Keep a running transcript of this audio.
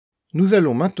Nous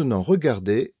allons maintenant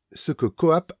regarder ce que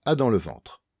CoAP a dans le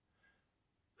ventre.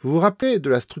 Vous vous rappelez de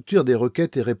la structure des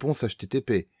requêtes et réponses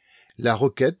HTTP. La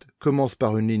requête commence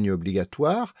par une ligne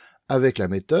obligatoire avec la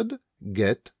méthode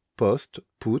get, post,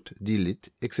 put,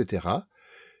 delete, etc.,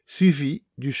 suivie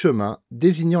du chemin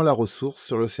désignant la ressource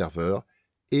sur le serveur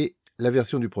et la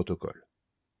version du protocole.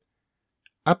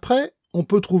 Après, on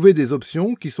peut trouver des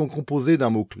options qui sont composées d'un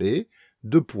mot-clé,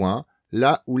 de points,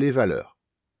 là où les valeurs.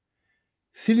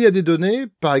 S'il y a des données,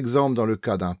 par exemple dans le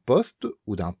cas d'un post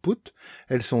ou d'un put,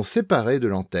 elles sont séparées de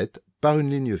l'entête par une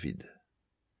ligne vide.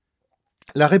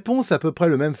 La réponse a à peu près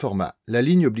le même format. La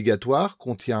ligne obligatoire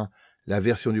contient la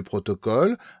version du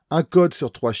protocole, un code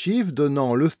sur 3 chiffres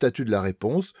donnant le statut de la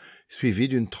réponse, suivi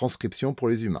d'une transcription pour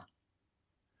les humains.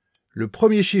 Le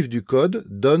premier chiffre du code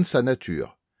donne sa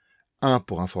nature. 1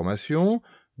 pour information,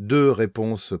 2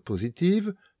 réponses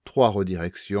positives, 3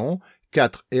 redirections,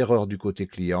 4 erreurs du côté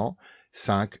client,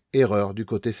 5 erreurs du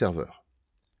côté serveur.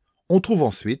 On trouve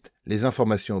ensuite les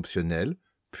informations optionnelles,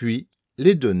 puis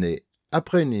les données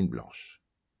après une ligne blanche.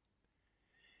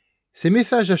 Ces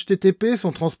messages HTTP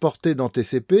sont transportés dans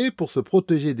TCP pour se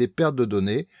protéger des pertes de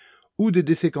données ou des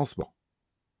déséquencements.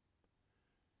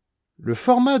 Le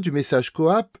format du message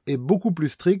CoAP est beaucoup plus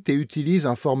strict et utilise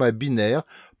un format binaire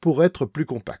pour être plus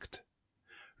compact.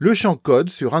 Le champ code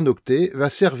sur un octet va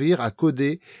servir à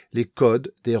coder les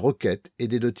codes des requêtes et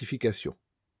des notifications.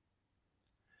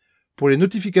 Pour les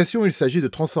notifications, il s'agit de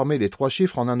transformer les 3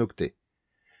 chiffres en un octet.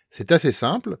 C'est assez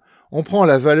simple, on prend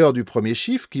la valeur du premier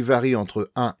chiffre qui varie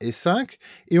entre 1 et 5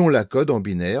 et on la code en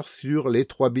binaire sur les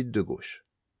 3 bits de gauche.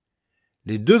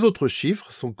 Les 2 autres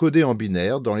chiffres sont codés en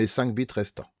binaire dans les 5 bits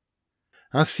restants.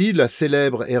 Ainsi, la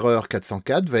célèbre erreur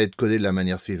 404 va être codée de la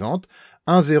manière suivante,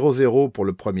 100 pour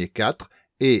le premier 4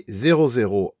 et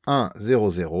 00100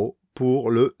 pour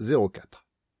le 04.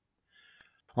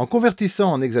 En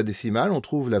convertissant en hexadécimal, on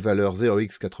trouve la valeur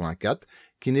 0x84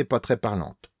 qui n'est pas très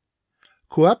parlante.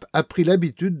 CoAP a pris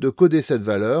l'habitude de coder cette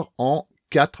valeur en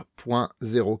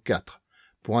 4.04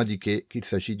 pour indiquer qu'il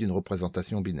s'agit d'une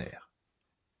représentation binaire.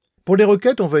 Pour les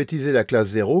requêtes, on va utiliser la classe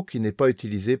 0 qui n'est pas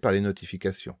utilisée par les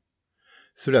notifications.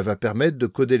 Cela va permettre de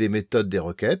coder les méthodes des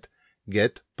requêtes,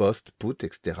 get, post, put,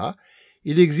 etc.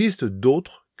 Il existe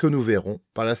d'autres que nous verrons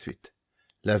par la suite.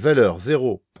 La valeur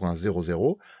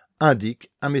 0.00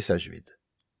 indique un message vide.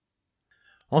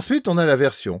 Ensuite, on a la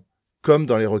version, comme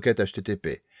dans les requêtes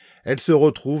HTTP. Elle se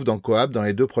retrouve dans CoAP dans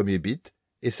les 2 premiers bits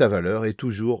et sa valeur est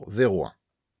toujours 0.1.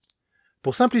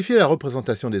 Pour simplifier la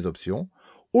représentation des options,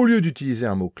 au lieu d'utiliser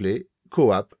un mot-clé,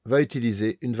 CoAP va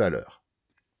utiliser une valeur.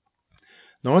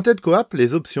 Dans l'entête CoAP,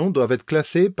 les options doivent être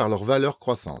classées par leur valeur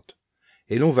croissante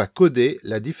et l'on va coder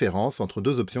la différence entre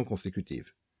 2 options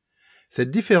consécutives.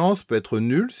 Cette différence peut être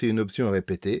nulle si une option est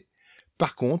répétée.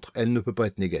 Par contre, elle ne peut pas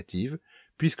être négative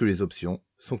puisque les options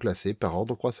sont classées par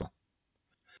ordre croissant.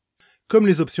 Comme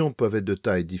les options peuvent être de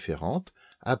taille différente,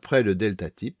 après le delta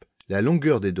type, la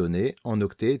longueur des données en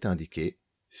octets est indiquée,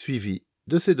 suivie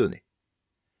de ces données.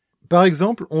 Par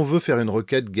exemple, on veut faire une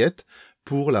requête get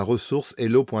pour la ressource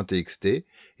hello.txt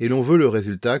et l'on veut le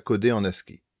résultat codé en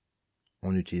ASCII.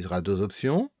 On utilisera 2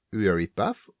 options,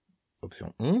 URIPath,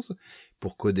 option 11,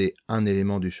 pour coder un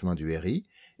élément du chemin du URI,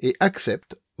 et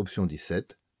accept, option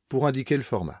 17, pour indiquer le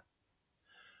format.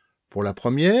 Pour la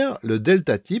première, le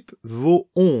delta type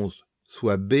vaut 11,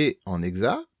 soit B en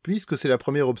hexa, puisque c'est la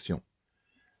première option.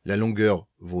 La longueur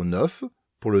vaut 9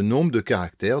 pour le nombre de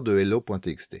caractères de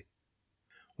hello.txt.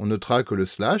 On notera que le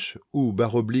slash, ou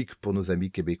barre oblique pour nos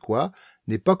amis québécois,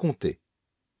 n'est pas compté.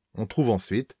 On trouve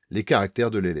ensuite les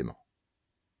caractères de l'élément.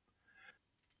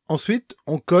 Ensuite,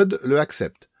 on code le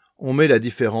accept. On met la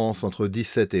différence entre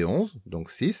 17 et 11, donc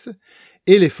 6,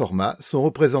 et les formats sont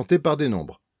représentés par des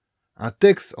nombres. Un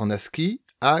texte en ASCII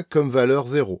a comme valeur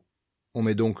 0. On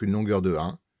met donc une longueur de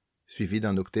 1, suivie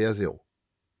d'un octet à 0.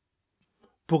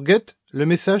 Pour get, le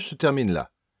message se termine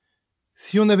là.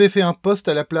 Si on avait fait un post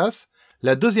à la place,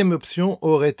 la deuxième option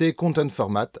aurait été content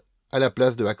format à la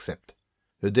place de accept.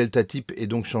 Le delta type est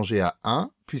donc changé à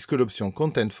 1, puisque l'option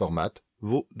content format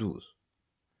vaut 12.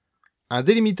 Un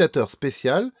délimitateur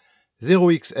spécial,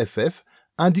 0xff,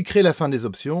 indiquerait la fin des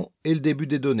options et le début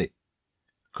des données,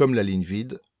 comme la ligne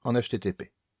vide en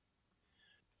HTTP.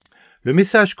 Le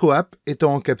message CoAP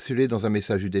étant encapsulé dans un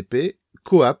message UDP,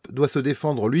 CoAP doit se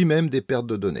défendre lui-même des pertes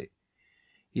de données.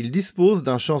 Il dispose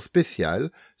d'un champ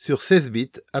spécial sur 16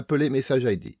 bits appelé Message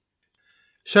ID.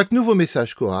 Chaque nouveau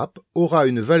message CoAP aura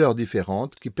une valeur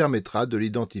différente qui permettra de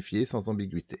l'identifier sans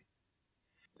ambiguïté.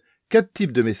 4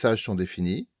 types de messages sont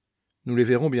définis, nous les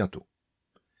verrons bientôt.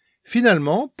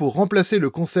 Finalement, pour remplacer le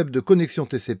concept de connexion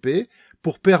TCP,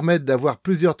 pour permettre d'avoir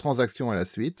plusieurs transactions à la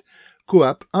suite,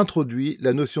 CoAP introduit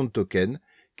la notion de token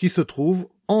qui se trouve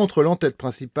entre l'entête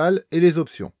principale et les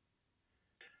options.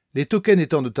 Les tokens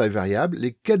étant de taille variable,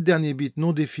 les 4 derniers bits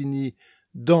non définis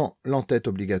dans l'entête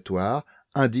obligatoire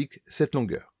indiquent cette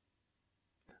longueur.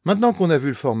 Maintenant qu'on a vu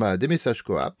le format des messages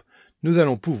CoAP, nous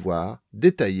allons pouvoir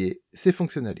détailler ces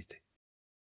fonctionnalités.